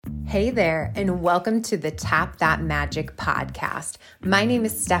Hey there, and welcome to the Tap That Magic podcast. My name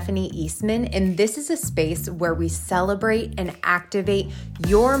is Stephanie Eastman, and this is a space where we celebrate and activate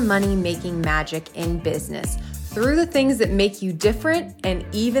your money-making magic in business through the things that make you different and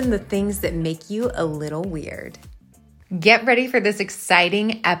even the things that make you a little weird. Get ready for this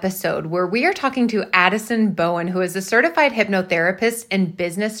exciting episode where we are talking to Addison Bowen, who is a certified hypnotherapist and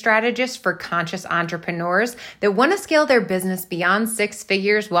business strategist for conscious entrepreneurs that want to scale their business beyond six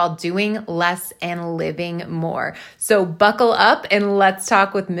figures while doing less and living more. So buckle up and let's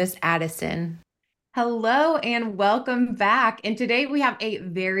talk with Miss Addison. Hello and welcome back. And today we have a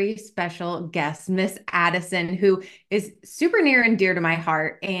very special guest, Miss Addison, who is super near and dear to my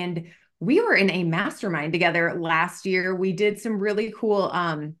heart. And we were in a mastermind together last year. We did some really cool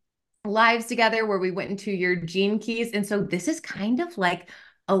lives together where we went into your gene keys. And so this is kind of like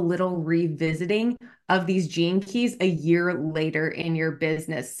a little revisiting of these gene keys a year later in your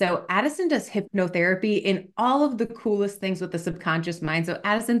business. So Addison does hypnotherapy and all of the coolest things with the subconscious mind. So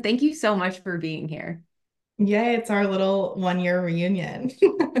Addison, thank you so much for being here. Yay, it's our little 1 year reunion.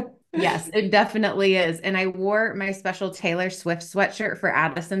 Yes, it definitely is. And I wore my special Taylor Swift sweatshirt for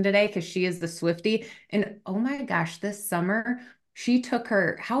Addison today because she is the Swiftie. And oh my gosh, this summer she took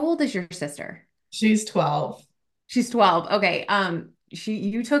her, how old is your sister? She's 12. She's 12. Okay.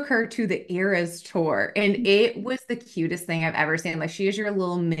 You took her to the Eras tour and it was the cutest thing I've ever seen. Like she is your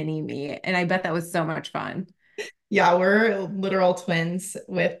little mini me. And I bet that was so much fun. Yeah, we're literal twins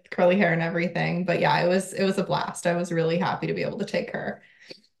with curly hair and everything. But yeah, it was a blast. I was really happy to be able to take her.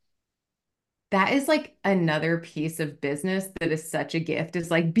 That is like another piece of business that is such a gift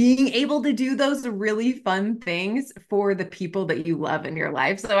is like being able to do those really fun things for the people that you love in your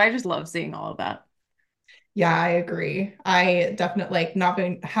life. So I just love seeing all of that. Yeah, I agree. I definitely like not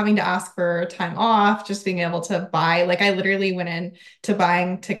being having to ask for time off, just being able to buy. Like I literally went in to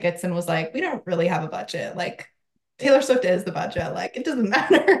buying tickets and was like, we don't really have a budget. Like Taylor Swift is the budget. Like it doesn't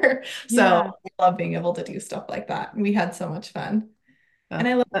matter. So Yeah. I love being able to do stuff like that. We had so much fun. Uh, And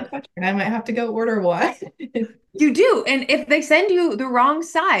I love uh, your sweatshirt. I might have to go order one. you do. And if they send you the wrong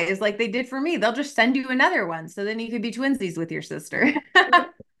size, like they did for me, they'll just send you another one. So then you could be twinsies with your sister.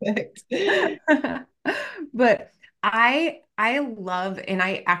 Perfect. But I love and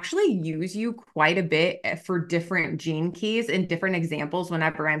I actually use you quite a bit for different gene keys and different examples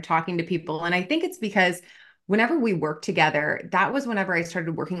whenever I'm talking to people. And I think it's because whenever we work together, that was whenever I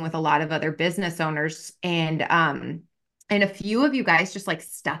started working with a lot of other business owners and a few of you guys just like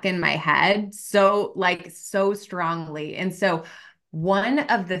stuck in my head so strongly. And so one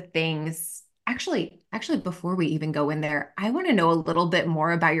of the things actually before we even go in there, I want to know a little bit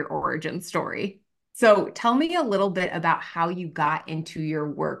more about your origin story. So tell me a little bit about how you got into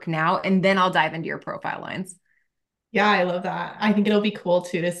your work now, and then I'll dive into your profile lines. Yeah, I love that. I think it'll be cool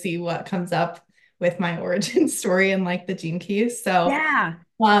too to see what comes up with my origin story and like the gene keys. Yeah.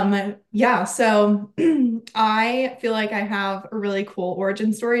 Yeah, so I feel like I have a really cool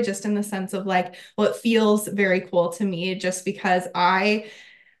origin story just in the sense of like, well, it feels very cool to me just because I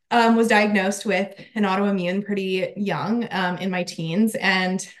was diagnosed with an autoimmune pretty young in my teens.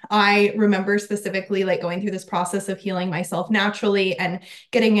 And I remember specifically like going through this process of healing myself naturally and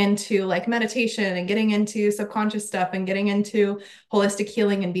getting into like meditation and getting into subconscious stuff and getting into holistic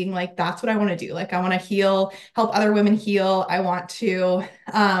healing and being like, that's what I want to do. Like, I want to heal, help other women heal. I want to,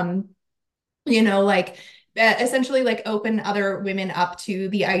 like essentially like open other women up to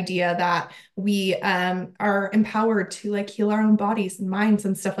the idea that we are empowered to like heal our own bodies and minds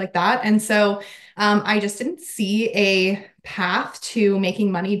and stuff like that. And so I just didn't see a path to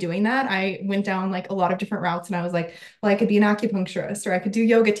making money doing that. I went down like a lot of different routes and I was like, well, I could be an acupuncturist or I could do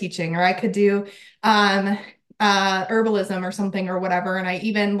yoga teaching or I could do um, herbalism or something or whatever. And I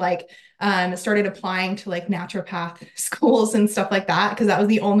even like started applying to like naturopath schools and stuff like that because that was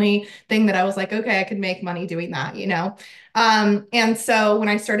the only thing that I was like, okay, I could make money doing that, you know? And so when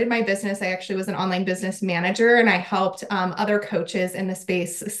I started my business, I actually was an online business manager and I helped other coaches in the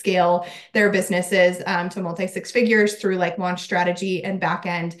space scale their businesses to multi six figures through like launch strategy and back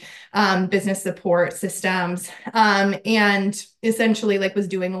end business support systems. And essentially like was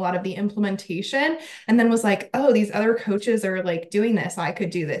doing a lot of the implementation and then was like, oh, these other coaches are like doing this. I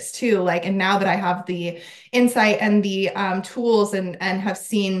could do this too. Like, and now that I have the insight and the tools and have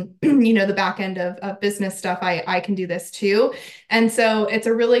seen, the back end of business stuff, I can do this too. And so it's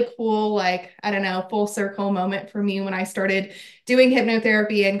a really cool, like, I don't know, full circle moment for me when I started doing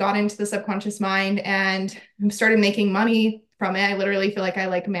hypnotherapy and got into the subconscious mind and started making money from it. I literally feel like I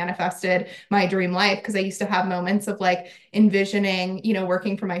like manifested my dream life because I used to have moments of like envisioning,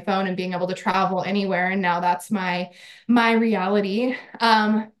 working from my phone and being able to travel anywhere. And now that's my reality.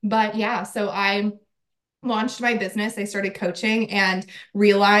 But yeah, so I launched my business, I started coaching and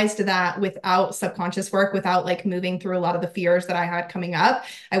realized that without subconscious work, without like moving through a lot of the fears that I had coming up,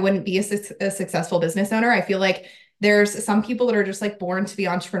 I wouldn't be a successful business owner. I feel like there's some people that are just like born to be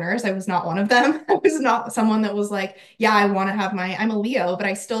entrepreneurs. I was not one of them. I was not someone that was like, yeah, I want to have I'm a Leo, but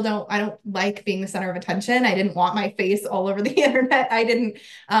I don't like being the center of attention. I didn't want my face all over the internet. I didn't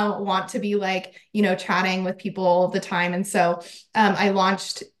want to be like, chatting with people all the time. And so I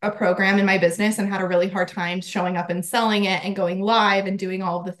launched a program in my business and had a really hard time showing up and selling it and going live and doing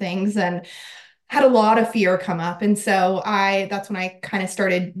all of the things. And had a lot of fear come up. And so that's when I kind of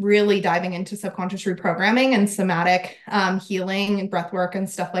started really diving into subconscious reprogramming and somatic healing and breath work and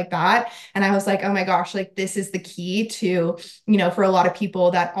stuff like that. And I was like, oh my gosh, like this is the key to, for a lot of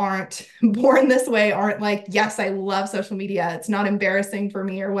people that aren't born this way, aren't like, yes, I love social media. It's not embarrassing for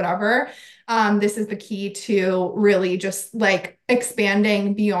me or whatever. This is the key to really just like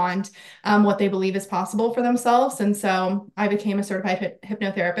expanding beyond what they believe is possible for themselves. And so I became a certified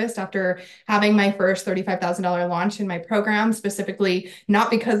hypnotherapist after having my first $35,000 launch in my program, specifically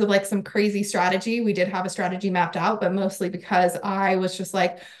not because of like some crazy strategy. We did have a strategy mapped out, but mostly because I was just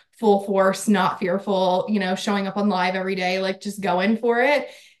like full force, not fearful, showing up on live every day, like just going for it,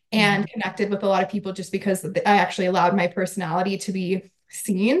 and connected with a lot of people just because I actually allowed my personality to be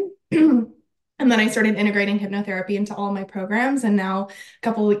seen. And then I started integrating hypnotherapy into all my programs. And now a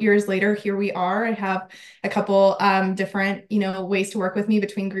couple of years later, here we are. I have a couple different, ways to work with me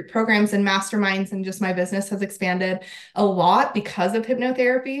between group programs and masterminds. And just my business has expanded a lot because of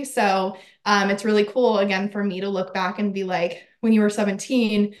hypnotherapy. So it's really cool, again, for me to look back and be like, when you were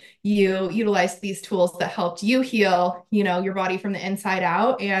 17, you utilized these tools that helped you heal, your body from the inside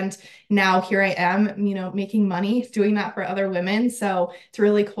out. And now here I am, making money doing that for other women. So it's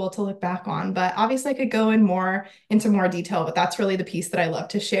really cool to look back on. But obviously I could go into more detail, but that's really the piece that I love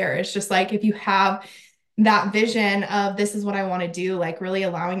to share. It's just like, if you have that vision of this is what I want to do, like really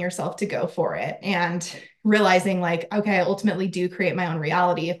allowing yourself to go for it and realizing like, okay, I ultimately do create my own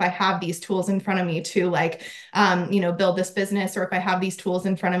reality. If I have these tools in front of me to like, build this business, or if I have these tools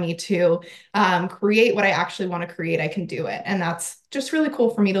in front of me to create what I actually want to create, I can do it. And that's just really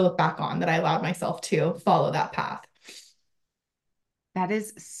cool for me to look back on, that I allowed myself to follow that path. That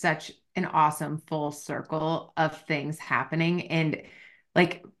is such an awesome full circle of things happening. And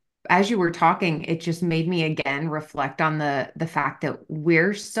like, as you were talking, it just made me again reflect on the fact that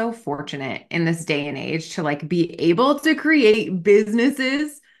we're so fortunate in this day and age to like be able to create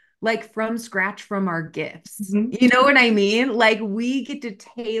businesses like from scratch from our gifts. Mhm. You know what I mean? Like we get to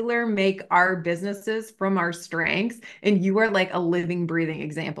tailor make our businesses from our strengths, and you are like a living, breathing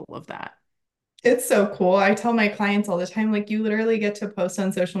example of that. It's so cool. I tell my clients all the time, like, you literally get to post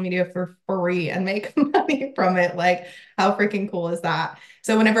on social media for free and make money from it. Like, how freaking cool is that?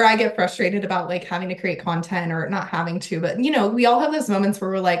 So whenever I get frustrated about like having to create content, or not having to, but we all have those moments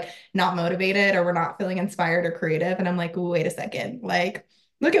where we're like not motivated, or we're not feeling inspired or creative. And I'm like, wait a second, like,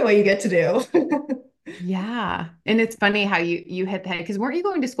 look at what you get to do. Yeah. And it's funny how you hit the head, because weren't you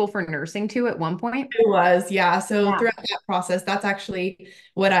going to school for nursing too at one point? It was, yeah. So Yeah. throughout that process, that's actually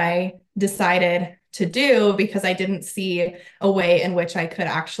what I decided to do, because I didn't see a way in which I could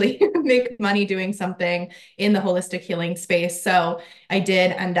actually make money doing something in the holistic healing space. So I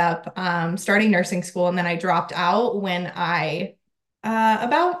did end up starting nursing school, and then I dropped out when I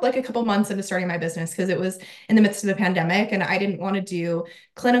about like a couple months into starting my business, because it was in the midst of the pandemic and I didn't want to do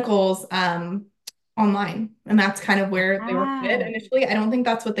clinicals online. And that's kind of where they were headed Ah. initially. I don't think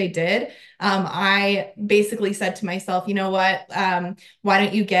that's what they did. I basically said to myself, you know what? Why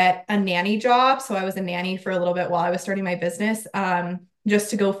don't you get a nanny job? So I was a nanny for a little bit while I was starting my business,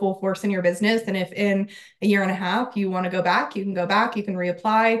 just to go full force in your business. And if in a year and a half you want to go back, you can go back, you can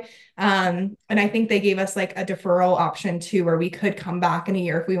reapply. And I think they gave us like a deferral option too, where we could come back in a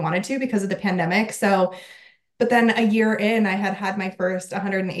year if we wanted to, because of the pandemic. So but then a year in, I had had my first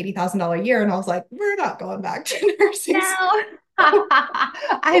 $180,000 year, and I was like, we're not going back to nursing school. No.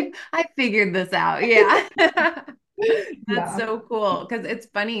 I figured this out. Yeah. That's Yeah. so cool, because it's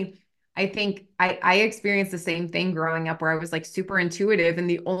funny. I think I experienced the same thing growing up, where I was like super intuitive, and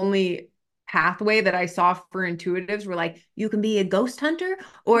the only pathway that I saw for intuitives were like, you can be a ghost hunter,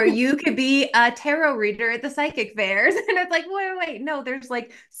 or you could be a tarot reader at the psychic fairs. And it's like, wait, no, there's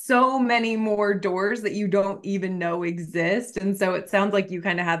like so many more doors that you don't even know exist. And so it sounds like you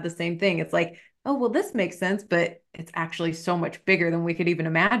kind of had the same thing. It's like, oh, well, this makes sense, but it's actually so much bigger than we could even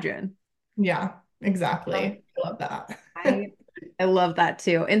imagine. Yeah, exactly. Um, I love that. I I love that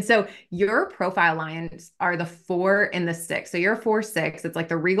too. And so your profile lines are the 4 and the 6. So you're 4-6. It's like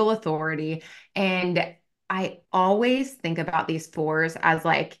the regal authority. And I always think about these fours as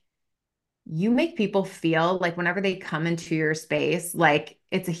like you make people feel like whenever they come into your space, like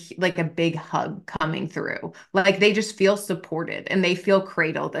it's like a big hug coming through. Like they just feel supported and they feel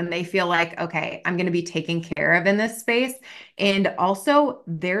cradled and they feel like, okay, I'm going to be taken care of in this space. And also,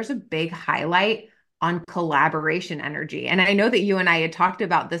 there's a big highlight on collaboration energy. And I know that you and I had talked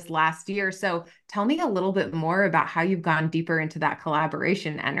about this last year. So tell me a little bit more about how you've gone deeper into that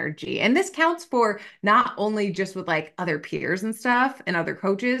collaboration energy. And this counts for not only just with like other peers and stuff and other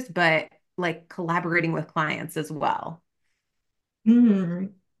coaches, but like collaborating with clients as well. Hmm.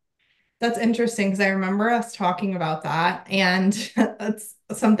 That's interesting because I remember us talking about that, and that's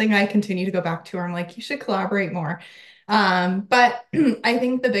something I continue to go back to. Where I'm like, you should collaborate more. But I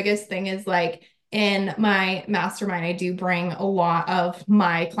think the biggest thing is like in my mastermind, I do bring a lot of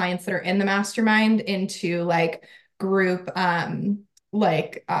my clients that are in the mastermind into like group,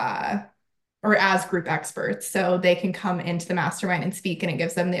 like or as group experts. So they can come into the mastermind and speak, and it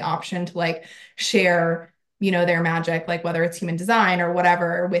gives them the option to like share, their magic, like whether it's human design or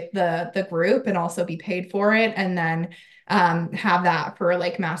whatever with the group and also be paid for it. And then have that for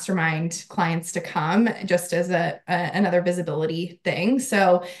like mastermind clients to come just as another visibility thing.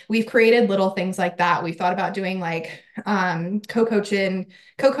 So we've created little things like that. We've thought about doing like co-coaching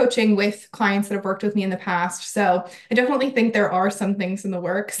with clients that have worked with me in the past. So I definitely think there are some things in the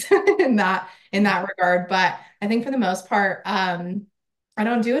works in that regard. But I think for the most part, I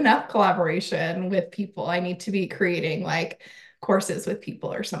don't do enough collaboration with people. I need to be creating like courses with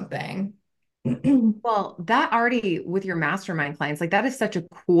people or something. Well, that already with your mastermind clients, like that is such a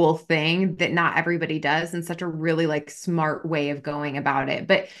cool thing that not everybody does and such a really like smart way of going about it.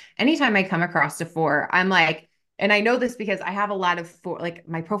 But anytime I come across a 4, I'm like, and I know this because I have a lot of 4, like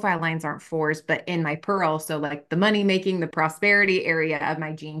my profile lines aren't 4s, but in my pearl, so like the money making, the prosperity area of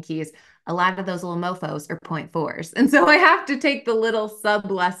my gene keys, a lot of those little mofos are point 4s. And so I have to take the little sub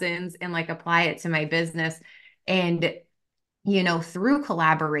lessons and like apply it to my business. And through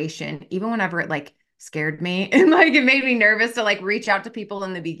collaboration, even whenever it like scared me and like it made me nervous to like reach out to people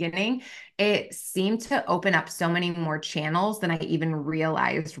in the beginning, it seemed to open up so many more channels than I even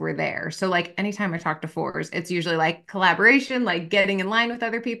realized were there. So like anytime I talk to 4s, it's usually like collaboration, like getting in line with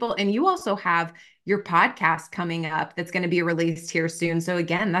other people. And you also have your podcast coming up that's going to be released here soon. So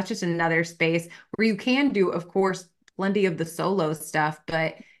again, that's just another space where you can do, of course, plenty of the solo stuff,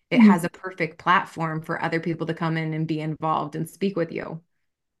 but it has a perfect platform for other people to come in and be involved and speak with you.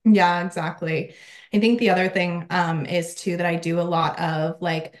 Yeah, exactly. I think the other thing is too that I do a lot of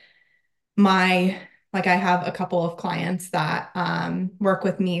my like I have a couple of clients that work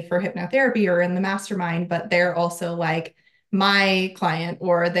with me for hypnotherapy or in the mastermind, but they're also like my client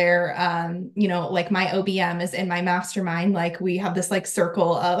or they're like my OBM is in my mastermind. Like we have this like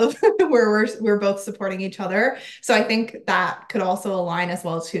circle of where we're both supporting each other. So I think that could also align as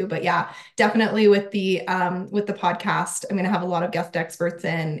well too. But yeah, definitely with the podcast, I'm gonna have a lot of guest experts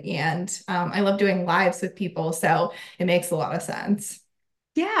in, and I love doing lives with people. So it makes a lot of sense.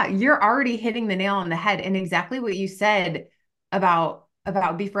 Yeah, you're already hitting the nail on the head and exactly what you said about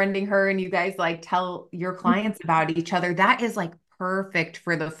befriending her and you guys like tell your clients about each other. That is like perfect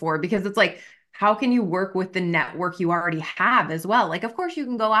for the 4 because it's like how can you work with the network you already have as well? Like of course you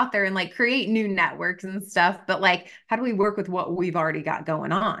can go out there and like create new networks and stuff, but like how do we work with what we've already got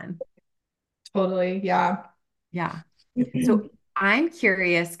going on? Totally. Yeah. Yeah. So I'm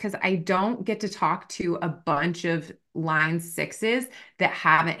curious because I don't get to talk to a bunch of line 6s that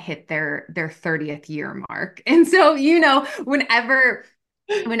haven't hit their 30th year mark. And so, whenever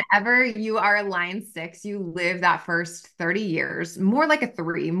you are a line 6, you live that first 30 years, more like a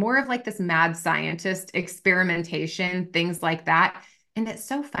 3, more of like this mad scientist experimentation, things like that. And it's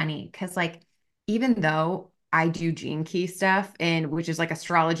so funny because like even though I do gene key stuff and which is like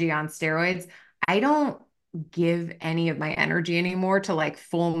astrology on steroids, I don't give any of my energy anymore to like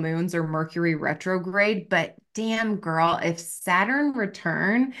full moons or Mercury retrograde. But damn, girl, if Saturn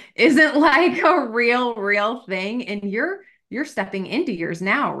return isn't like a real thing, and you're stepping into yours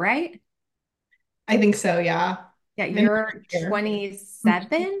now, right? I think so, yeah. Yeah, I'm you're here.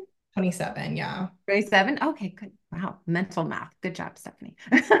 27. 27, yeah. 27. Okay, good. Wow, mental math. Good job, Stephanie.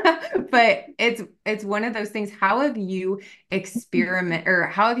 But it's one of those things. How have you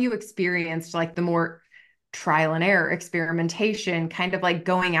how have you experienced like the more trial and error experimentation, kind of like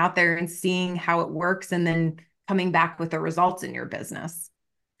going out there and seeing how it works and then coming back with the results in your business?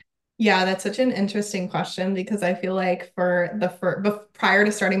 Yeah, that's such an interesting question because I feel like prior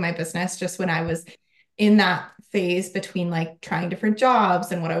to starting my business, just when I was in that phase between like trying different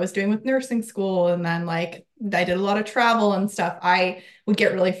jobs and what I was doing with nursing school, and then like I did a lot of travel and stuff, I would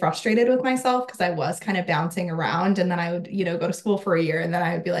get really frustrated with myself because I was kind of bouncing around. And then I would, go to school for a year, and then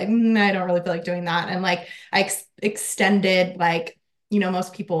I would be like, I don't really feel like doing that. And like I extended like,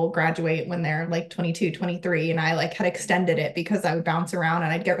 most people graduate when they're like 22, 23, and I like had extended it because I would bounce around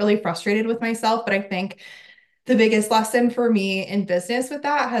and I'd get really frustrated with myself. But I think the biggest lesson for me in business with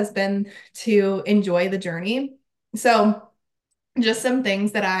that has been to enjoy the journey. So just some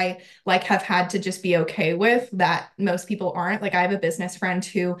things that I like have had to just be okay with that most people aren't. Like I have a business friend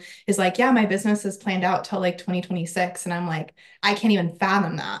who is like, yeah, my business is planned out till like 2026. And I'm like, I can't even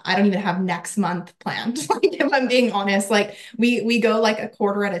fathom that. I don't even have next month planned. Like if I'm being honest, like we go like a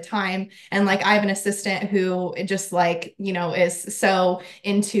quarter at a time. And like I have an assistant who just like, is so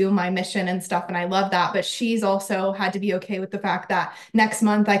into my mission and stuff. And I love that. But she's also had to be okay with the fact that next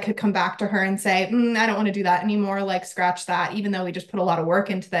month I could come back to her and say, I don't want to do that anymore. Like scratch that, even though we just put a lot of work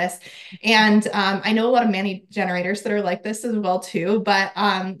into this. And I know a lot of money generators that are like this as well too. But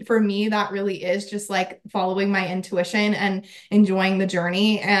for me, that really is just like following my intuition and enjoying the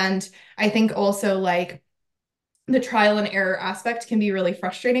journey. And I think also like the trial and error aspect can be really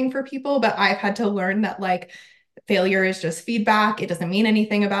frustrating for people, but I've had to learn that like failure is just feedback. It doesn't mean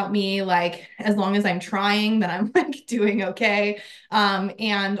anything about me. Like as long as I'm trying, then I'm like doing okay.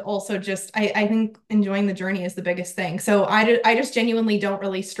 And also just I think enjoying the journey is the biggest thing. So I just genuinely don't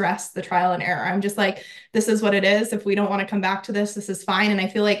really stress the trial and error. I'm just like, this is what it is. If we don't want to come back to this is fine. And I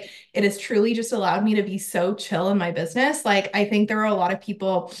feel like it has truly just allowed me to be so chill in my business. Like I think there are a lot of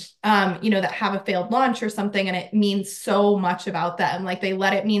people that have a failed launch or something, and it means so much about them. Like they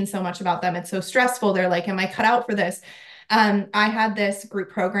let it mean so much about them. It's so stressful. They're like, am I cut out for this? I had this group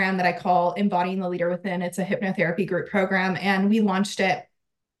program that I call Embodying the Leader Within. It's a hypnotherapy group program, and we launched it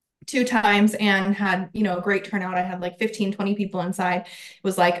 2 times and had a great turnout. I had like 15, 20 people inside. It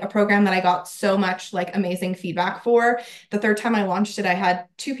was like a program that I got so much like amazing feedback for. The third time I launched it, I had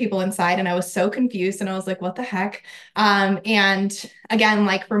 2 people inside and I was so confused and I was like, what the heck? And again,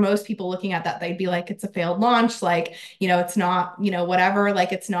 like for most people looking at that, they'd be like, it's a failed launch, like it's not whatever,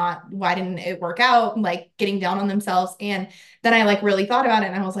 like it's not, why didn't it work out, like getting down on themselves. And then I like really thought about it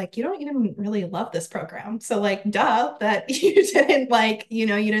and I was like, you don't even really love this program. So like, duh, that you didn't like, you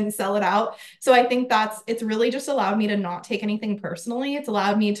didn't sell it out. So I think it's really just allowed me to not take anything personally. It's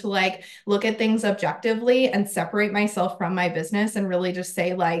allowed me to like look at things objectively and separate myself from my business and really just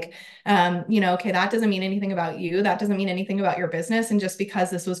say like, okay, that doesn't mean anything about you. That doesn't mean anything about your business. And just because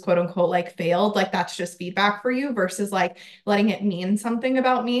this was quote unquote like failed, like that's just feedback for you versus like letting it mean something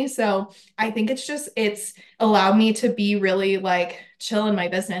about me. So I think it's allowed me to be really like chill in my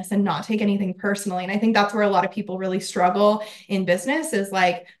business and not take anything personally. And I think that's where a lot of people really struggle in business is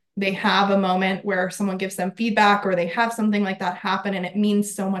like they have a moment where someone gives them feedback or they have something like that happen and it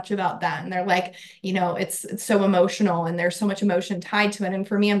means so much about them. And they're like, it's so emotional and there's so much emotion tied to it. And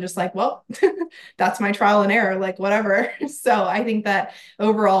for me, I'm just like, well, that's my trial and error, like whatever. So I think that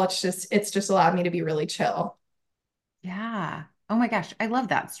overall it's just allowed me to be really chill. Yeah. Oh my gosh, I love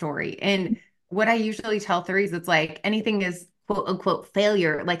that story. And what I usually tell threes, it's like anything is quote unquote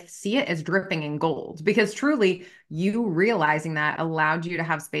failure, like see it as dripping in gold because truly you realizing that allowed you to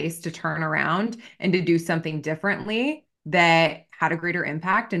have space to turn around and to do something differently that had a greater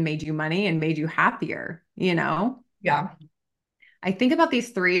impact and made you money and made you happier, you know? Yeah. I think about these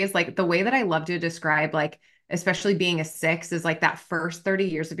three is like the way that I love to describe, like, especially being a six, is like that first 30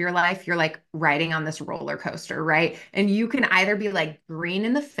 years of your life, you're like riding on this roller coaster, right? And you can either be like green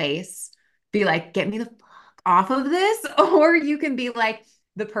in the face, be like, get me the fuck off of this, or you can be like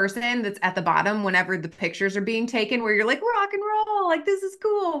the person that's at the bottom whenever the pictures are being taken, where you're like, rock and roll, like, this is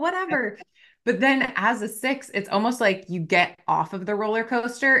cool, whatever. But then as a six, it's almost like you get off of the roller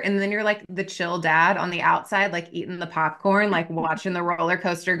coaster and then you're like the chill dad on the outside, like eating the popcorn, like watching the roller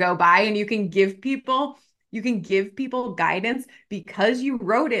coaster go by. And you can give people guidance because you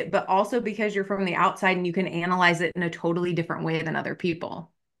wrote it, but also because you're from the outside and you can analyze it in a totally different way than other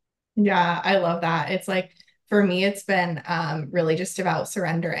people. Yeah, I love that. It's like for me, it's been really just about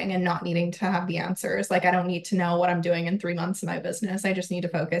surrendering and not needing to have the answers. Like I don't need to know what I'm doing in 3 months in my business. I just need to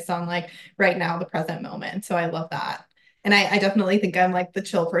focus on like right now, the present moment. So I love that. And I definitely think I'm like the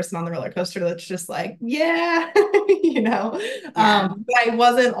chill person on the roller coaster that's just like, yeah, you know. Yeah. But I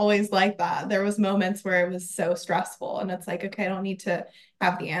wasn't always like that. There was moments where it was so stressful and it's like, okay, I don't need to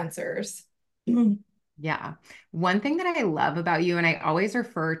have the answers. Yeah. One thing that I love about you, and I always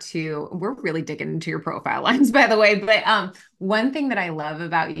refer to, we're really digging into your profile lines, by the way, but one thing that I love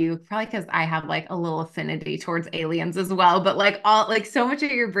about you, probably because I have like a little affinity towards aliens as well, but like all like so much of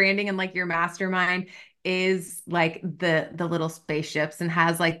your branding and like your mastermind is like the little spaceships and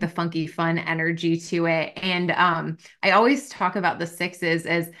has like the funky fun energy to it. And I always talk about the sixes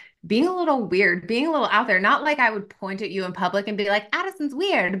as being a little weird, being a little out there. Not like I would point at you in public and be like, Addison's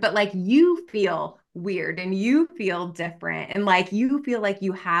weird, but like you feel weird and you feel different. And like you feel like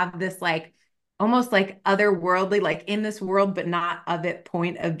you have this like almost like otherworldly, like in this world, but not of it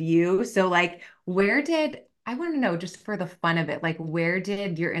point of view. So like where did I want to know just for the fun of it, like where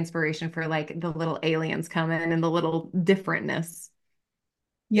did your inspiration for like the little aliens come in and the little differentness?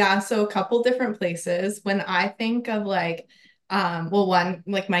 Yeah, so a couple different places. When I think of like, well, one,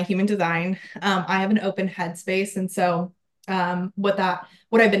 like my human design, I have an open headspace. And so what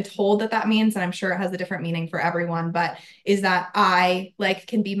I've been told that that means, and I'm sure it has a different meaning for everyone, but is that I like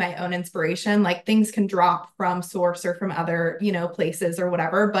can be my own inspiration. Like things can drop from source or from other, places or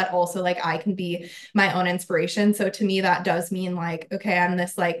whatever, but also like I can be my own inspiration. So to me, that does mean like, okay, I'm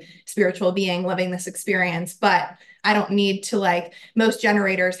this like spiritual being living this experience, but I don't need to like most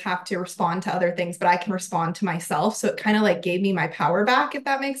generators have to respond to other things, but I can respond to myself. So it kind of like gave me my power back, if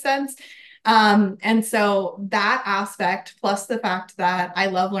that makes sense. And so that aspect, plus the fact that I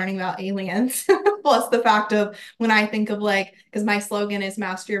love learning about aliens, plus the fact of when I think of like, because my slogan is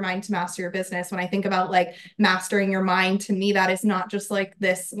master your mind to master your business. When I think about like mastering your mind, to me, that is not just like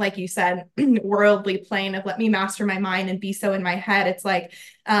this, like you said, worldly plane of let me master my mind and be so in my head. It's like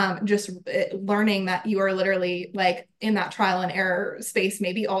just learning that you are literally like in that trial and error space,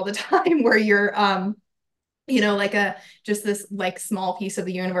 maybe all the time where you're, like a just this like small piece of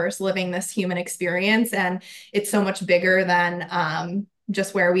the universe living this human experience, and it's so much bigger than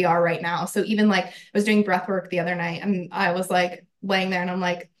just where we are right now. So even like I was doing breath work the other night and I was like laying there and I'm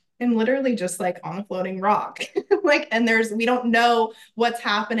like, I'm literally just like on a floating rock. Like, and we don't know what's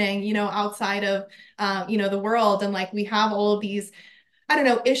happening, outside of the world. And like we have all of these, I don't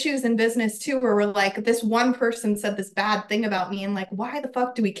know, issues in business too, where we're like, this one person said this bad thing about me, and like, why the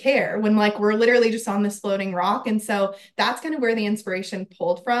fuck do we care when like we're literally just on this floating rock? And so that's kind of where the inspiration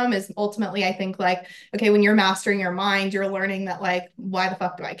pulled from is ultimately, I think, like, okay, when you're mastering your mind, you're learning that, like, why the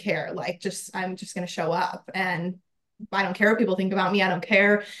fuck do I care? Like, I'm just going to show up, and I don't care what people think about me. I don't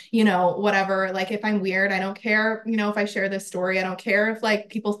care, whatever. Like if I'm weird, I don't care, if I share this story, I don't care if like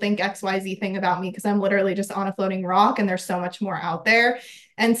people think XYZ thing about me because I'm literally just on a floating rock and there's so much more out there.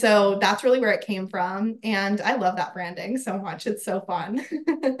 And so that's really where it came from. And I love that branding so much. It's so fun.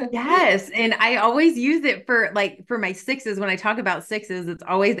 Yes. And I always use it for like for my sixes. When I talk about sixes, it's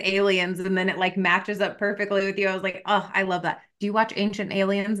always aliens. And then it like matches up perfectly with you. I was like, oh, I love that. Do you watch Ancient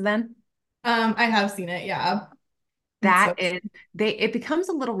Aliens then? I have seen it. Yeah. It's That so is it becomes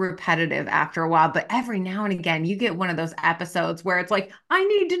a little repetitive after a while, but every now and again you get one of those episodes where it's like, I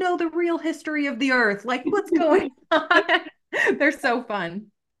need to know the real history of the earth. Like what's going on? They're so fun.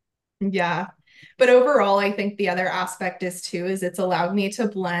 yeah. But overall, I think the other aspect is too, is it's allowed me to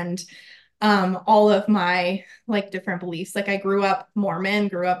blend all of my like different beliefs. Like I grew up Mormon,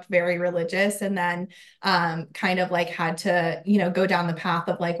 grew up very religious, and then kind of like had to, go down the path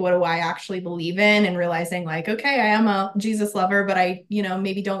of like, what do I actually believe in? And realizing like, okay, I am a Jesus lover, but I,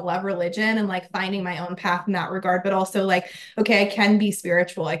 maybe don't love religion, and like finding my own path in that regard. But also like, okay, I can be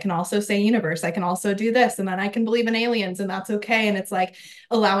spiritual. I can also say universe. I can also do this. And then I can believe in aliens, and that's okay. And it's like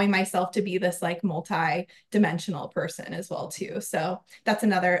allowing myself to be this like multi-dimensional person as well too. So that's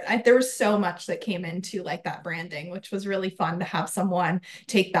another, there was so much that came into like that branding, which was really fun to have someone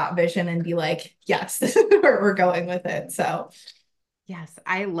take that vision and be like, yes, this is where we're going with it. So Yes,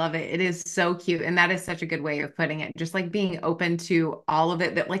 I love it. It is so cute. And that is such a good way of putting it. Just like being open to all of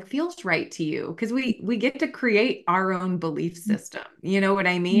it that like feels right to you. Because we get to create our own belief system. You know what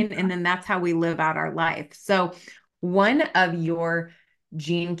I mean? And then that's how we live out our life. So one of your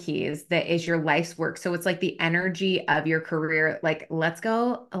gene keys that is your life's work. So it's like the energy of your career. Like, let's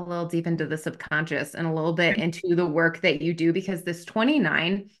go a little deep into the subconscious and a little bit into the work that you do because this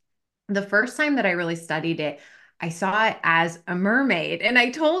 29, the first time that I really studied it, I saw it as a mermaid. And I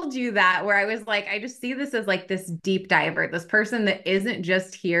told you that where I was like, I just see this as like this deep diver, this person that isn't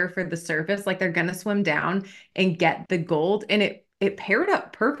just here for the surface, like they're gonna swim down and get the gold. And it paired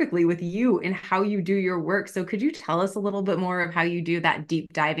up perfectly with you and how you do your work. So could you tell us a little bit more of how you do that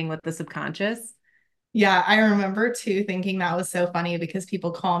deep diving with the subconscious? yeah, I remember too thinking that was so funny because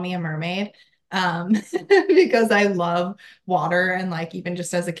people call me a mermaid. Because I love water, and like even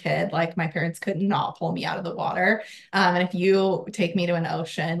just as a kid, like my parents could not pull me out of the water. And if you take me to an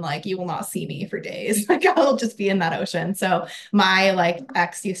ocean, like you will not see me for days. Like I'll just be in that ocean. So my like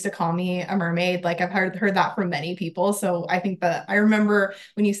ex used to call me a mermaid. Like I've heard that from many people. So I think that I remember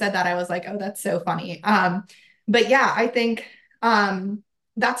when you said that, I was like, oh, that's so funny. But yeah, I think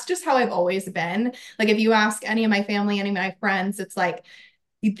that's just how I've always been. Like if you ask any of my family, any of my friends, it's like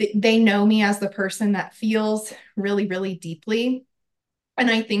they know me as the person that feels really, really deeply. And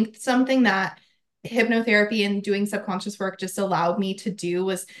I think something that hypnotherapy and doing subconscious work just allowed me to do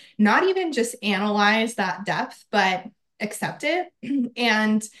was not even just analyze that depth, but accept it.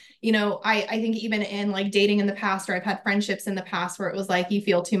 And, I think even in like dating in the past, or I've had friendships in the past where it was like, you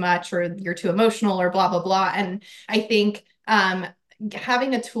feel too much or you're too emotional or blah, blah, blah. And I think,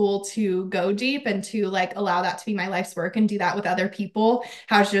 having a tool to go deep and to like allow that to be my life's work and do that with other people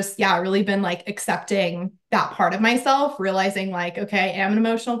has just, yeah, really been like accepting that part of myself, realizing like, okay, I am an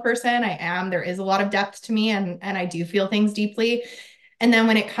emotional person. There is a lot of depth to me, and I do feel things deeply. And then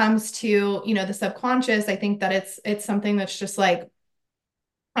when it comes to, the subconscious, I think that it's something that's just like,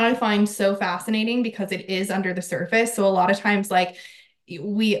 I find so fascinating because it is under the surface. So a lot of times, like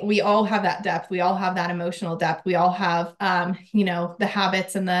we all have that depth. We all have that emotional depth. We all have, the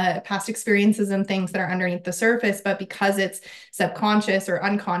habits and the past experiences and things that are underneath the surface. But because it's subconscious or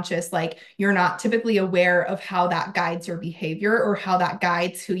unconscious, like you're not typically aware of how that guides your behavior or how that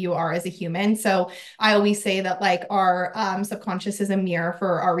guides who you are as a human. So I always say that like our subconscious is a mirror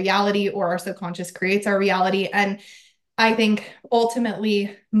for our reality, or our subconscious creates our reality. And I think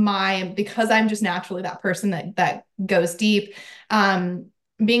ultimately because I'm just naturally that person that goes deep, um,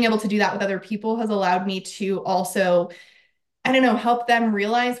 being able to do that with other people has allowed me to also, I don't know, help them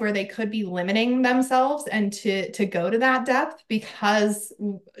realize where they could be limiting themselves and to go to that depth. Because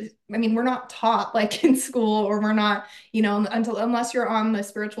I mean, we're not taught like in school, or we're not, unless you're on the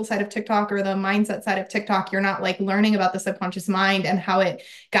spiritual side of TikTok or the mindset side of TikTok, you're not like learning about the subconscious mind and how it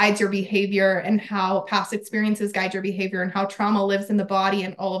guides your behavior, and how past experiences guide your behavior, and how trauma lives in the body,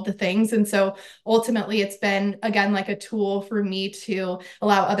 and all of the things. And so ultimately it's been again like a tool for me to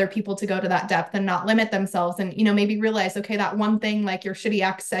allow other people to go to that depth and not limit themselves, and maybe realize, okay, that one thing like your shitty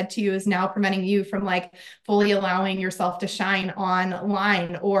ex said to you is now preventing you from like fully allowing yourself to shine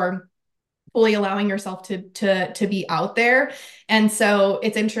online, or fully allowing yourself to be out there. And so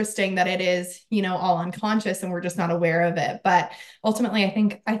it's interesting that it is, all unconscious and we're just not aware of it. But ultimately, I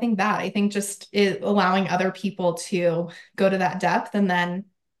think just allowing other people to go to that depth and then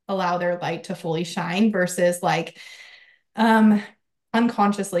allow their light to fully shine, versus like um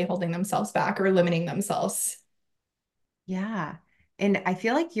unconsciously holding themselves back or limiting themselves. Yeah. And I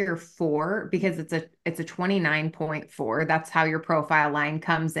feel like you're four because it's a 29.4. That's how your profile line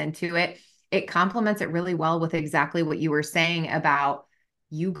comes into it. It complements it really well with exactly what you were saying about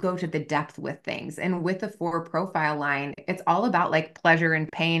you go to the depth with things. And with the four profile line, it's all about like pleasure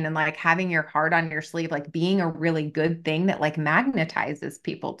and pain and like having your heart on your sleeve, like being a really good thing that like magnetizes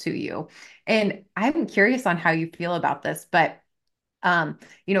people to you. And I'm curious on how you feel about this, but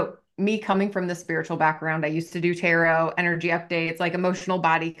me coming from the spiritual background, I used to do tarot, energy updates, like emotional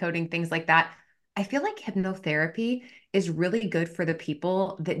body coding, things like that. I feel like hypnotherapy is really good for the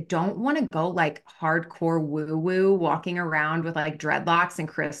people that don't want to go like hardcore woo woo, walking around with like dreadlocks and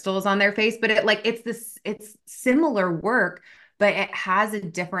crystals on their face, but it's similar work, but it has a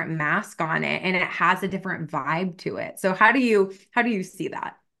different mask on it and it has a different vibe to it. So how do you see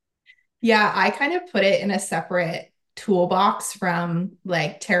that? Yeah, I kind of put it in a separate toolbox from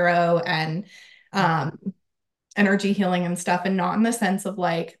like tarot and um energy healing and stuff, and not in the sense of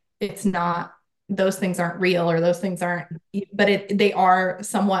like it's not, those things aren't real, or those things aren't, but they are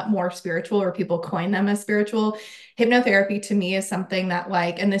somewhat more spiritual, or people coin them as spiritual. Hypnotherapy to me is something that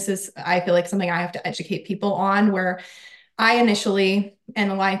like, and this is, I feel like something I have to educate people on, where I initially,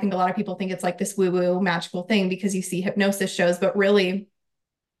 and why I think a lot of people think it's like this woo woo magical thing because you see hypnosis shows, but really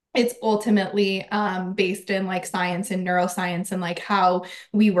it's ultimately based in like science and neuroscience and like how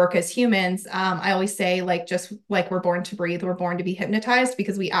we work as humans. I always say like, just like we're born to breathe, we're born to be hypnotized,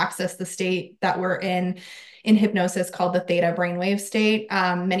 because we access the state that we're in hypnosis called the theta brainwave state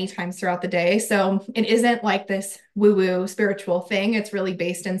many times throughout the day. So it isn't like this woo woo spiritual thing. It's really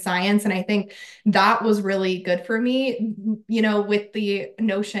based in science. And I think that was really good for me, with the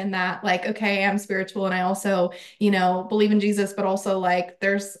notion that like, okay, I'm spiritual and I also, believe in Jesus, but also like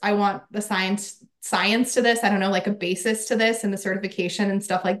I want the science to this. I don't know, like a basis to this and the certification and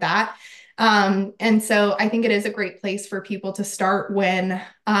stuff like that. And so I think it is a great place for people to start when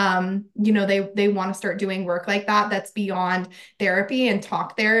They want to start doing work like that that's beyond therapy and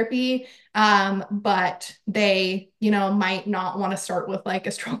talk therapy. But they, might not want to start with like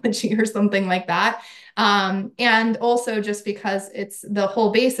astrology or something like that. And also just because it's the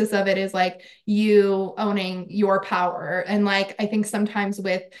whole basis of it is like you owning your power. And like, I think sometimes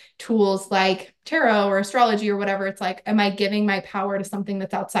with tools like tarot or astrology or whatever, it's like, am I giving my power to something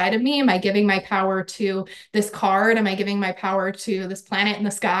that's outside of me? Am I giving my power to this card? Am I giving my power to this planet in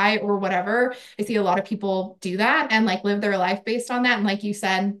the sky or whatever? I see a lot of people do that and like live their life based on that. And like you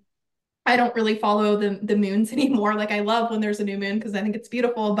said, I don't really follow the moons anymore. Like I love when there's a new moon because I think it's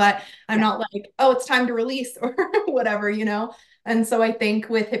beautiful, but I'm Yeah. not like, oh, it's time to release or whatever. And so I think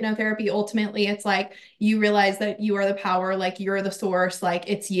with hypnotherapy, ultimately it's like you realize that you are the power, like you're the source, like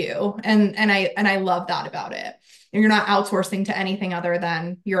it's you. And I love that about it. And you're not outsourcing to anything other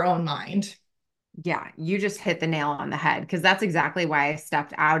than your own mind. Yeah, you just hit the nail on the head because that's exactly why I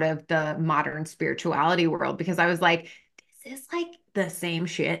stepped out of the modern spirituality world because I was like, this is like the same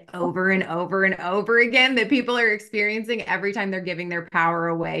shit over and over and over again that people are experiencing every time they're giving their power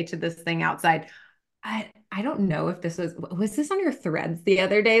away to this thing outside. I don't know if this was this on your threads the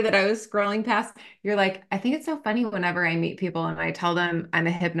other day that I was scrolling past. You're like, I think it's so funny whenever I meet people and I tell them I'm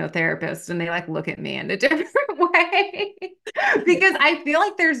a hypnotherapist and they like look at me in a different way because I feel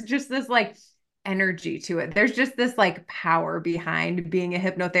like there's just this like energy to it. There's just this like power behind being a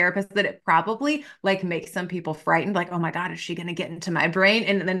hypnotherapist that it probably like makes some people frightened, like, oh my God, is she going to get into my brain?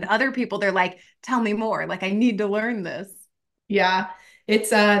 And then other people, they're like, tell me more. Like, I need to learn this. Yeah,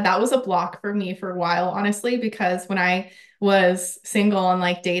 it's that was a block for me for a while, honestly, because when I was single and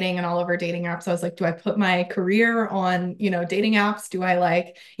like dating and all over dating apps, I was like, do I put my career on, dating apps? Do I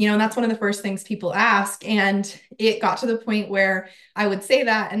like, and that's one of the first things people ask. And it got to the point where I would say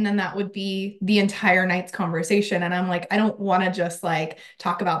that, and then that would be the entire night's conversation. And I'm like, I don't want to just like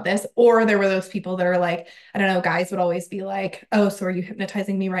talk about this. Or there were those people that are like, I don't know, guys would always be like, oh, so are you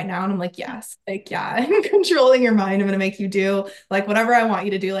hypnotizing me right now? And I'm like, yes, like, yeah, I'm controlling your mind. I'm going to make you do like whatever I want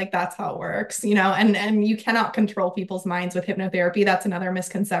you to do. Like, that's how it works. And you cannot control people's minds with hypnotherapy. That's another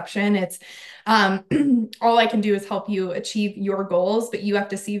misconception. It's um, all I can do is help you achieve your goals, but you have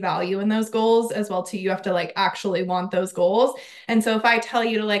to see value in those goals as well too. You have to like actually want those goals. And so if I tell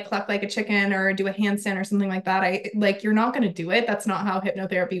you to like cluck like a chicken or do a handstand or something like that, I like you're not going to do it. That's not how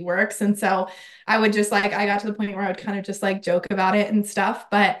hypnotherapy works. And so I would just like I got to the point where I would kind of just like joke about it and stuff.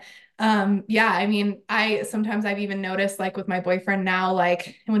 But yeah, I mean, I sometimes I've even noticed like with my boyfriend now,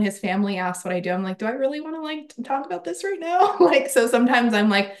 like when his family asks what I do, I'm like, do I really want to like talk about this right now? Like, so sometimes I'm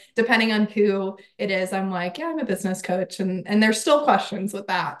like, depending on who it is, I'm like, yeah, I'm a business coach, and there's still questions with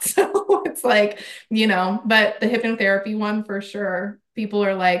that. So it's like, but the hypnotherapy one for sure, people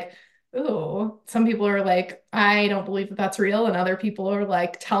are like, ooh, some people are like, I don't believe that that's real, and other people are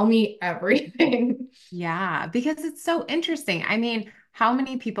like, tell me everything. Yeah, because it's so interesting. I mean, how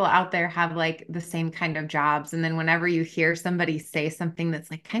many people out there have like the same kind of jobs? And then whenever you hear somebody say something that's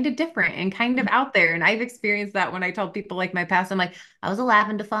like kind of different and kind of out there, and I've experienced that when I tell people like my past, I'm like, I was a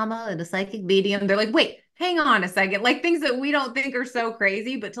lavender farmer and a psychic medium. They're like, wait, hang on a second. Like things that we don't think are so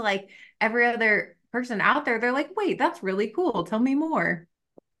crazy, but to like every other person out there, they're like, wait, that's really cool. Tell me more.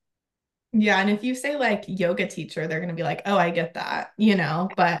 Yeah, and if you say like yoga teacher, they're going to be like, "Oh, I get that."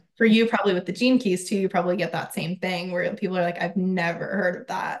 But for you, probably with the gene keys too, you probably get that same thing where people are like, "I've never heard of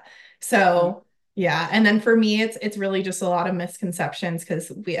that." So, yeah, and then for me, it's really just a lot of misconceptions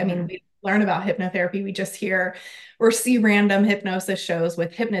because I mean, Yeah. we learn about hypnotherapy, we just hear or see random hypnosis shows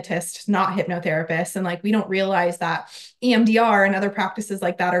with hypnotists, not hypnotherapists, and like we don't realize that EMDR and other practices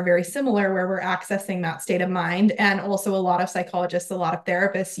like that are very similar, where we're accessing that state of mind. And also, a lot of psychologists, a lot of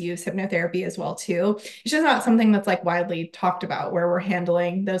therapists use hypnotherapy as well too. It's just not something that's like widely talked about, where we're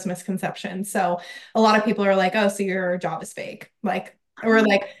handling those misconceptions. So a lot of people are like, "Oh, so your job is fake," like, or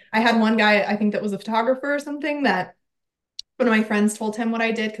like I had one guy, I think that was a photographer or something, that one of my friends told him what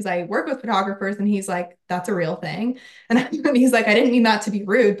I did because I work with photographers, and he's like, that's a real thing. And he's like, I didn't mean that to be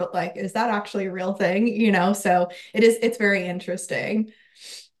rude, but like, is that actually a real thing? So it's very interesting.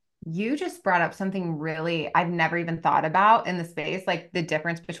 You just brought up something really I've never even thought about in the space, like the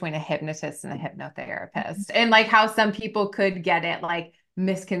difference between a hypnotist and a hypnotherapist, and like how some people could get it like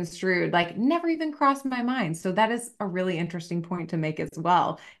misconstrued, like never even crossed my mind. So that is a really interesting point to make as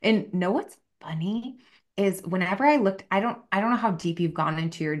well. And know what's funny is whenever I looked, I don't know how deep you've gone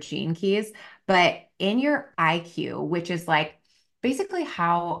into your gene keys, but in your IQ, which is like basically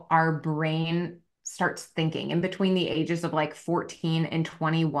how our brain starts thinking in between the ages of like 14 and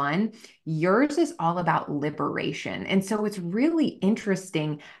 21, yours is all about liberation. And so it's really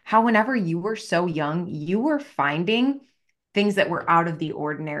interesting how whenever you were so young, you were finding things that were out of the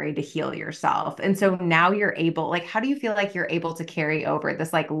ordinary to heal yourself. And so now you're able, like, how do you feel like you're able to carry over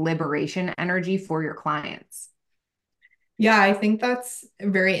this like liberation energy for your clients? Yeah, I think that's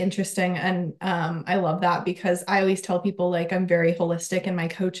very interesting. And I love that because I always tell people like I'm very holistic in my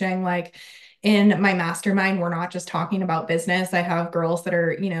coaching. Like in my mastermind, we're not just talking about business. I have girls that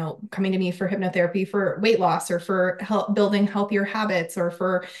are, coming to me for hypnotherapy for weight loss or for help building healthier habits or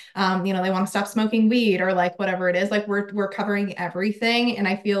for, they want to stop smoking weed or like whatever it is. Like we're covering everything. And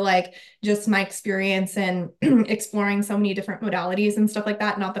I feel like just my experience in exploring so many different modalities and stuff like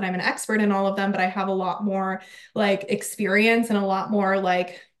that. Not that I'm an expert in all of them, but I have a lot more like experience and a lot more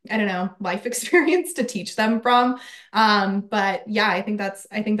like I don't know, life experience to teach them from. But yeah, I think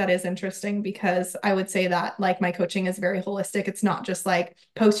that is interesting because I would say that like my coaching is very holistic. It's not just like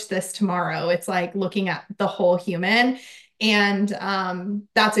post this tomorrow. It's like looking at the whole human. And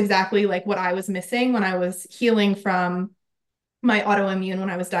that's exactly like what I was missing when I was healing from my autoimmune when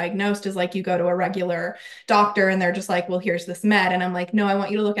I was diagnosed is like you go to a regular doctor and they're just like, well, here's this med. And I'm like, no, I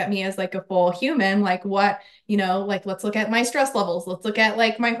want you to look at me as like a full human. Like what, like let's look at my stress levels. Let's look at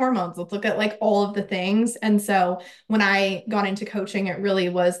like my hormones. Let's look at like all of the things. And so when I got into coaching, it really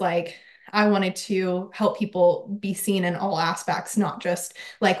was like, I wanted to help people be seen in all aspects, not just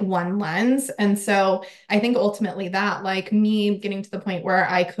like one lens. And so I think ultimately that like me getting to the point where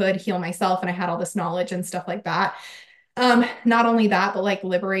I could heal myself and I had all this knowledge and stuff like that not only that, but like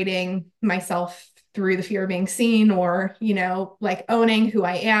liberating myself through the fear of being seen or, like owning who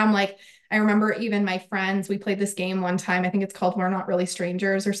I am. Like I remember even my friends, we played this game one time. I think it's called We're Not Really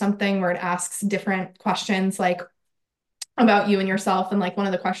Strangers or something, where it asks different questions like about you and yourself. And like one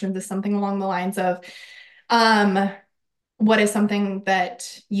of the questions is something along the lines of, um, what is something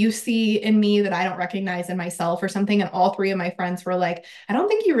that you see in me that I don't recognize in myself or something. And all three of my friends were like, I don't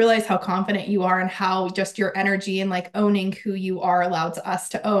think you realize how confident you are and how just your energy and like owning who you are allows us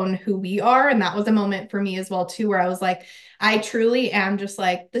to own who we are. And that was a moment for me as well, too, where I was like, I truly am just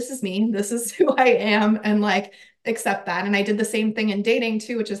like, this is me. This is who I am. And like, accept that. And I did the same thing in dating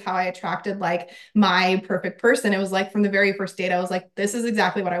too, which is how I attracted like my perfect person. It was like from the very first date, I was like, this is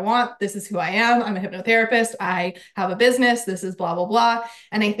exactly what I want. This is who I am. I'm a hypnotherapist. I have a business. This is blah, blah, blah.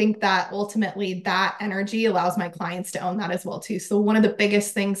 And I think that ultimately that energy allows my clients to own that as well too. So one of the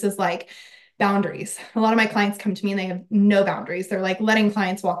biggest things is like boundaries. A lot of my clients come to me and they have no boundaries. They're like letting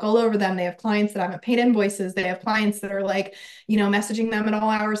clients walk all over them. They have clients that haven't paid invoices. They have clients that are like, messaging them at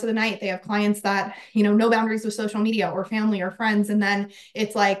all hours of the night. They have clients that, no boundaries with social media or family or friends. And then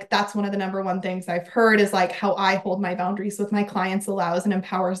it's like, that's one of the number one things I've heard is like how I hold my boundaries with my clients allows and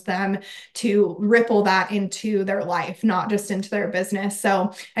empowers them to ripple that into their life, not just into their business.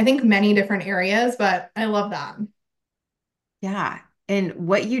 So I think many different areas, but I love that. Yeah. And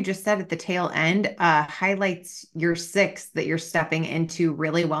what you just said at the tail end highlights your six that you're stepping into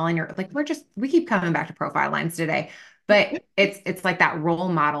really well. And you're like, we keep coming back to profile lines today, but it's like that role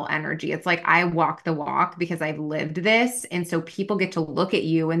model energy. It's like I walk the walk because I've lived this. And so people get to look at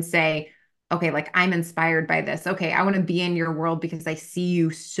you and say, okay, like I'm inspired by this. Okay, I want to be in your world because I see you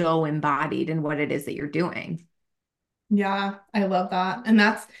so embodied in what it is that you're doing. Yeah, I love that. And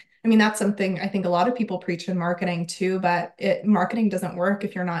that's something I think a lot of people preach in marketing too, but marketing doesn't work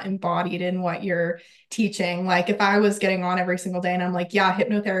if you're not embodied in what you're teaching. Like if I was getting on every single day and I'm like, yeah,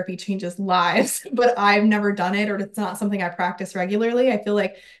 hypnotherapy changes lives, but I've never done it or it's not something I practice regularly, I feel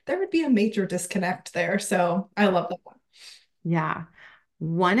like there would be a major disconnect there. So I love that one. Yeah.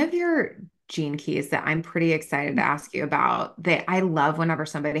 One of your gene keys that I'm pretty excited to ask you about that I love whenever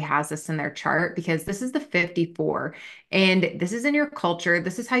somebody has this in their chart because this is the 54 and this is in your culture.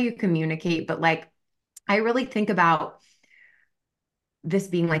 This is how you communicate. But like, I really think about this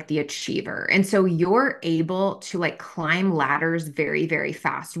being like the achiever. And so you're able to like climb ladders very, very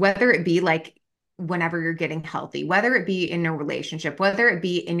fast, whether it be like whenever you're getting healthy, whether it be in a relationship, whether it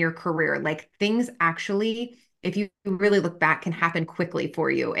be in your career, like things actually, if you really look back, can happen quickly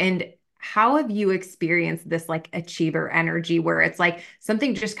for you. And how have you experienced this like achiever energy where it's like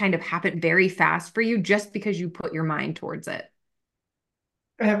something just kind of happened very fast for you just because you put your mind towards it?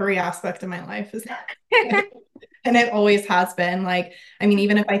 Every aspect of my life is and it always has been like, I mean,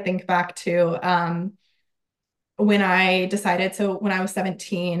 even if I think back to when I decided, so when I was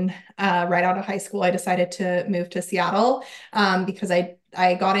 17, right out of high school, I decided to move to Seattle because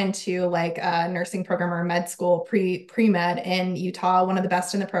I got into like a nursing program or med school pre-med in Utah, one of the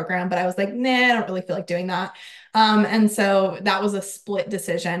best in the program, but I was like, nah, I don't really feel like doing that. And so that was a split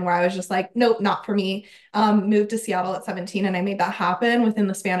decision where I was just like, nope, not for me. Moved to Seattle at 17 and I made that happen within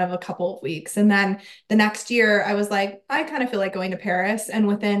the span of a couple of weeks. And then the next year I was like, I kind of feel like going to Paris. And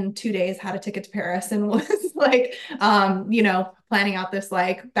within 2 days had a ticket to Paris and was like, planning out this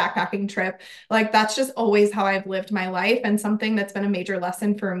like backpacking trip. Like that's just always how I've lived my life. And something that's been a major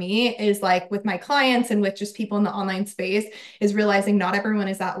lesson for me is like with my clients and with just people in the online space is realizing not everyone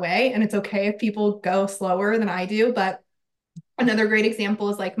is that way. And it's okay if people go slower than I do, but another great example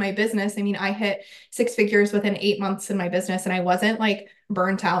is like my business. I mean, I hit 6 figures within 8 months in my business and I wasn't like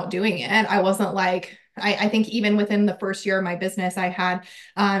burnt out doing it. I wasn't like, I think even within the first year of my business, I had,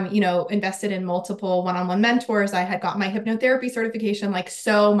 invested in multiple one-on-one mentors. I had got my hypnotherapy certification, like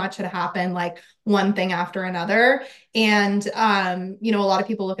so much had happened, like one thing after another. And, a lot of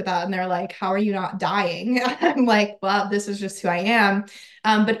people look at that and they're like, how are you not dying? I'm like, well, this is just who I am.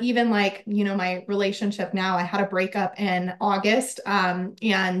 But even like, my relationship now, I had a breakup in August,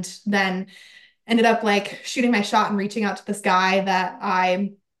 and then ended up like shooting my shot and reaching out to this guy that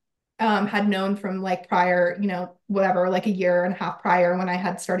I had known from like prior, whatever, like a year and a half prior when I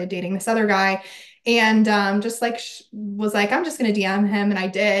had started dating this other guy. And just like was like, I'm just going to DM him. And I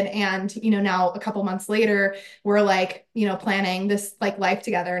did. And, now a couple months later, we're like, planning this like life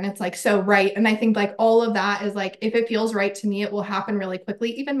together. And it's like so right. And I think like all of that is like, if it feels right to me, it will happen really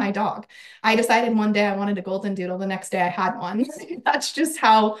quickly. Even my dog. I decided one day I wanted a golden doodle. The next day I had one. That's just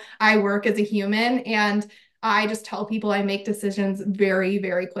how I work as a human. And I just tell people I make decisions very,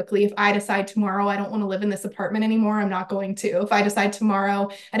 very quickly. If I decide tomorrow I don't want to live in this apartment anymore, I'm not going to. If I decide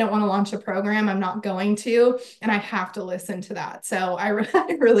tomorrow I don't want to launch a program, I'm not going to. And I have to listen to that. So I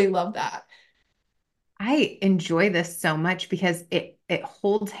really love that. I enjoy this so much because it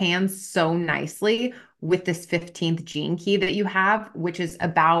holds hands so nicely with this 15th gene key that you have, which is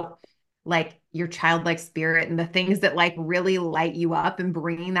about like your childlike spirit and the things that like really light you up and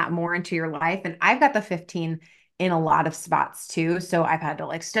bringing that more into your life. And I've got the 15 in a lot of spots too. So I've had to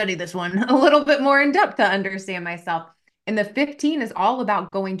like study this one a little bit more in depth to understand myself. And the 15 is all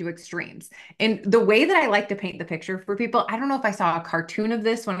about going to extremes. And the way that I like to paint the picture for people, I don't know if I saw a cartoon of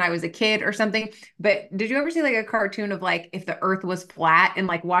this when I was a kid or something, but did you ever see like a cartoon of like if the earth was flat and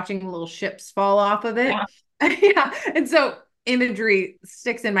like watching little ships fall off of it? Yeah. Yeah. And so imagery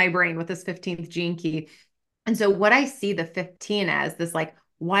sticks in my brain with this 15th gene key. And so what I see the 15 as this like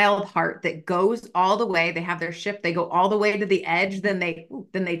wild heart that goes all the way, they have their ship, they go all the way to the edge, then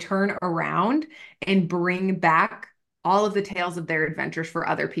they turn around and bring back all of the tales of their adventures for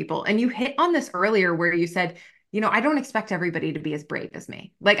other people. And you hit on this earlier where you said, I don't expect everybody to be as brave as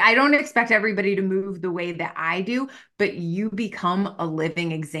me. Like, I don't expect everybody to move the way that I do, but you become a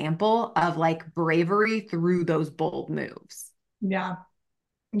living example of like bravery through those bold moves. Yeah.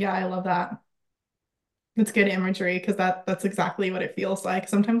 Yeah. I love that. It's good imagery because that's exactly what it feels like.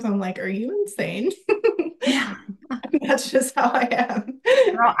 Sometimes I'm like, are you insane? Yeah. That's just how I am.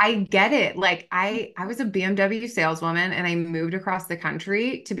 Girl, I get it. Like I was a BMW saleswoman and I moved across the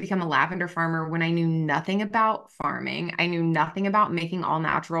country to become a lavender farmer when I knew nothing about farming. I knew nothing about making all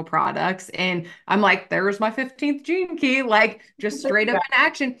natural products. And I'm like, there's my 15th gene key, like just straight up in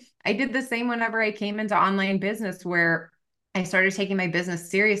action. I did the same whenever I came into online business where I started taking my business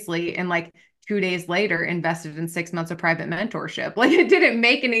seriously and like 2 days later invested in 6 months of private mentorship. Like it didn't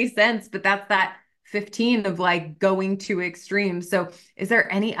make any sense, but that's that 15 of like going to extremes. So is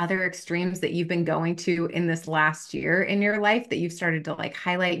there any other extremes that you've been going to in this last year in your life that you've started to like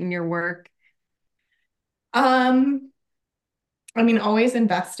highlight in your work? Um, I mean, always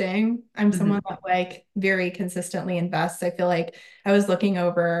investing. I'm Mhm. someone that like very consistently invests. I feel like I was looking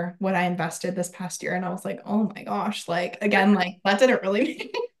over what I invested this past year and I was like, oh my gosh, like again, like that didn't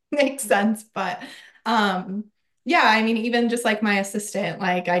really make sense. But um yeah, I mean, even just like my assistant,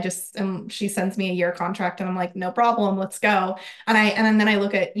 like I just she sends me a year contract and I'm like, no problem, let's go. And then I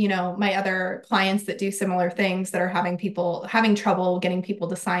look at, my other clients that do similar things that are having trouble getting people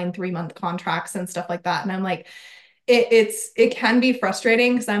to sign 3-month contracts and stuff like that. And I'm like, it can be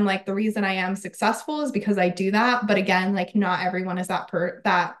frustrating because I'm like the reason I am successful is because I do that. But again, like not everyone is that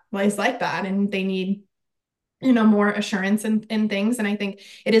is like that, and they need more assurance in things. And I think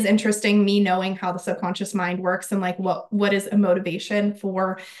it is interesting me knowing how the subconscious mind works and like what is a motivation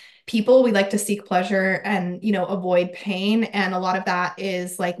for people. We like to seek pleasure and avoid pain, and a lot of that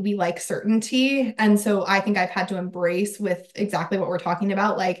is like we like certainty. And so I think I've had to embrace with exactly what we're talking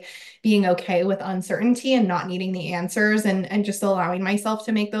about, like being okay with uncertainty and not needing the answers, and just allowing myself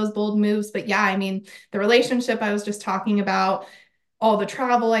to make those bold moves. But yeah, I mean, the relationship I was just talking about, all the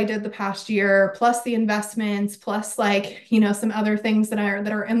travel I did the past year, plus the investments, plus like, some other things that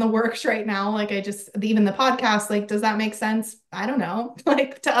are in the works right now. Like I just even the podcast, like, does that make sense? I don't know.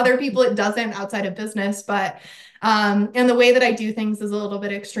 Like to other people it doesn't outside of business, but and the way that I do things is a little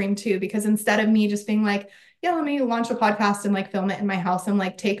bit extreme too, because instead of me just being like, yeah, let me launch a podcast and like film it in my house and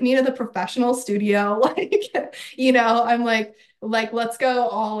like take me to the professional studio, like, I'm like let's go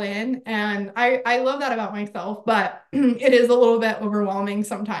all in, and I love that about myself, but it is a little bit overwhelming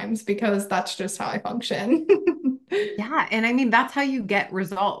sometimes because that's just how I function. Yeah, and I mean that's how you get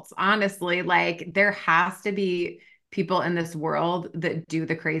results. Honestly, like there has to be people in this world that do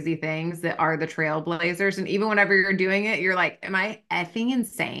the crazy things that are the trailblazers. And even whenever you're doing it, you're like, am I effing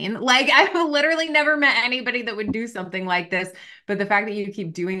insane? Like I've literally never met anybody that would do something like this. But the fact that you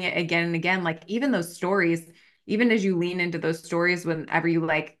keep doing it again and again, like even those stories, even as you lean into those stories whenever you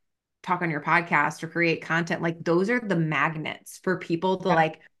like talk on your podcast or create content, like those are the magnets for people to Yeah.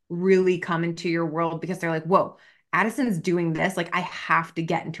 like really come into your world because they're like, whoa, Addison's doing this. Like I have to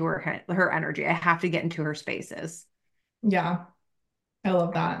get into her energy. I have to get into her spaces. Yeah, I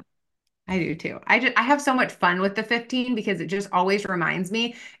love that. I do too. I have so much fun with the 15 because it just always reminds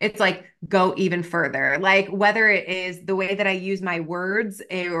me it's like go even further. Like whether it is the way that I use my words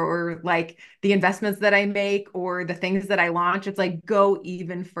or like the investments that I make or the things that I launch, it's like go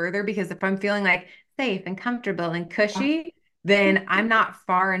even further because if I'm feeling like safe and comfortable and cushy, then I'm not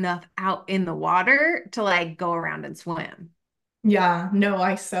far enough out in the water to like go around and swim. Yeah, no,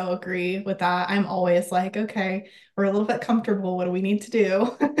 I so agree with that. I'm always like, okay, we're a little bit comfortable. What do we need to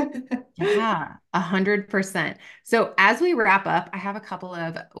do? Yeah, 100%. So as we wrap up, I have a couple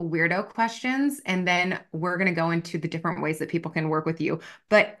of weirdo questions, and then we're going to go into the different ways that people can work with you.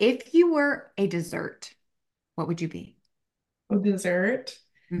 But if you were a dessert, what would you be? Dessert.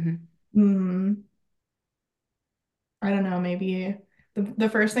 Mhm. Hmm. I don't know, maybe the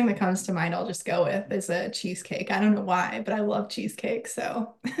first thing that comes to mind I'll just go with is a cheesecake. I don't know why, but I love cheesecake.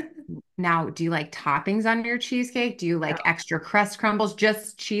 So Now, do you like toppings on your cheesecake? Do you like extra crust crumbles,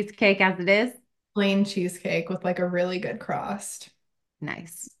 just cheesecake as it is? plain cheesecake with like a really good crust.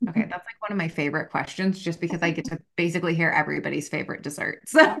 Nice. Okay, that's like one of my favorite questions just because I get to basically hear everybody's favorite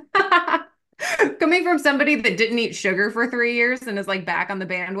desserts. Coming from somebody that didn't eat sugar for 3 years and is like back on the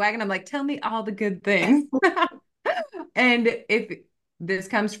bandwagon, I'm like, tell me all the good things. And if this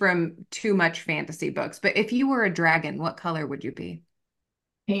comes from too much fantasy books, but if you were a dragon, what color would you be?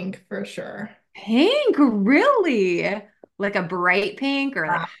 Pink for sure. Pink, really? Like a bright pink or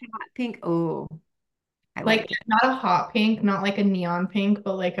like a hot pink? Oh, I Like like it. not a hot pink, not like a neon pink,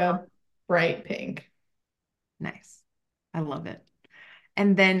 but like a bright pink. Nice. I love it.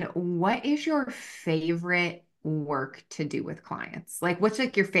 And then what is your favorite work to do with clients? Like, what's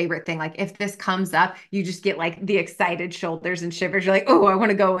like your favorite thing? Like, if this comes up, you just get like the excited shoulders and shivers. You're like, oh, I want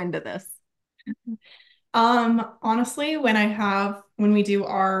to go into this. Honestly, when we do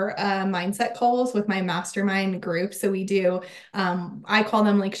our mindset calls with my mastermind group, so we do, I call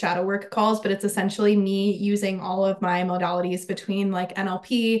them like shadow work calls, but it's essentially me using all of my modalities between like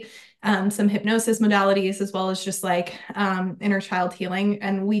NLP, some hypnosis modalities, as well as just like inner child healing.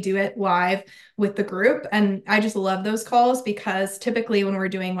 And we do it live with the group. And I just love those calls because typically when we're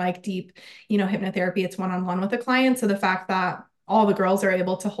doing like deep, hypnotherapy, it's one-on-one with a client. So the fact that all the girls are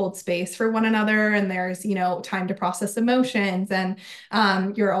able to hold space for one another and there's time to process emotions, and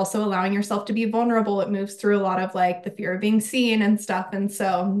you're also allowing yourself to be vulnerable. It moves through a lot of like the fear of being seen and stuff, and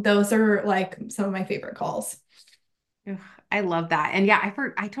so those are like some of my favorite calls. Ugh, I love that. And yeah,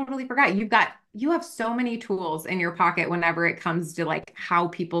 I totally forgot. You have so many tools in your pocket whenever it comes to like how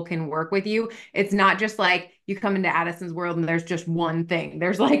people can work with you. It's not just like you come into Addison's world and there's just one thing.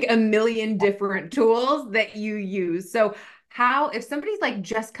 There's like a million different tools that you use. So how if somebody's like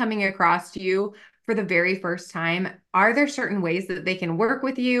just coming across to you for the very first time, are there certain ways that they can work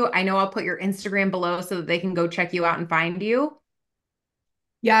with you? I know I'll put your Instagram below so that they can go check you out and find you.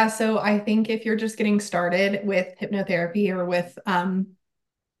 Yeah, so I think if you're just getting started with hypnotherapy or with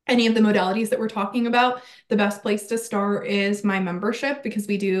any of the modalities that we're talking about, the best place to start is my membership because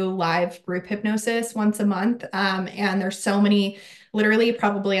we do live group hypnosis once a month. And there's so many, literally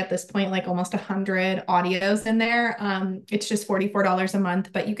probably at this point, like almost 100 audios in there. It's just $44 a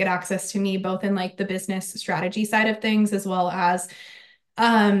month, but you get access to me both in like the business strategy side of things as well as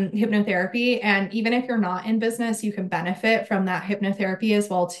hypnotherapy. And even if you're not in business, you can benefit from that hypnotherapy as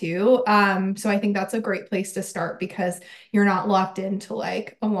well too. So I think that's a great place to start because you're not locked into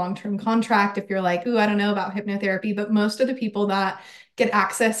like a long-term contract if you're like, ooh, I don't know about hypnotherapy. But most of the people that get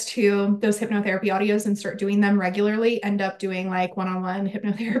access to those hypnotherapy audios and start doing them regularly end up doing like one-on-one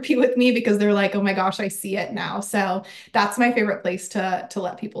hypnotherapy with me because they're like, oh my gosh, I see it now. So that's my favorite place to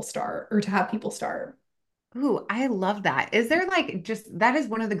let people start or to have people start. Ooh, I love that. Is there like just that is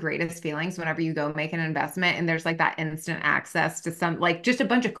one of the greatest feelings whenever you go make an investment and there's like that instant access to some like just a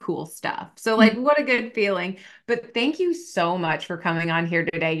bunch of cool stuff. So like what a good feeling. But thank you so much for coming on here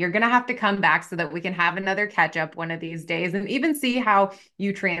today. You're gonna have to come back so that we can have another catch up one of these days and even see how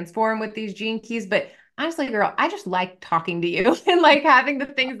you transform with these gene keys. But honestly, girl, I just like talking to you and like having the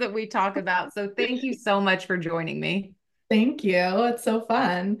things that we talk about. So thank you so much for joining me. Thank you. It's so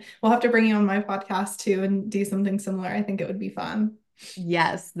fun. We'll have to bring you on my podcast too and do something similar. I think it would be fun.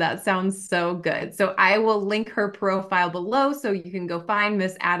 Yes, that sounds so good. So I will link her profile below so you can go find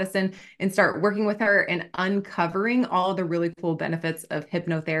Miss Addison and start working with her and uncovering all the really cool benefits of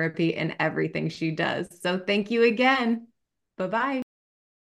hypnotherapy and everything she does. So thank you again. Bye-bye.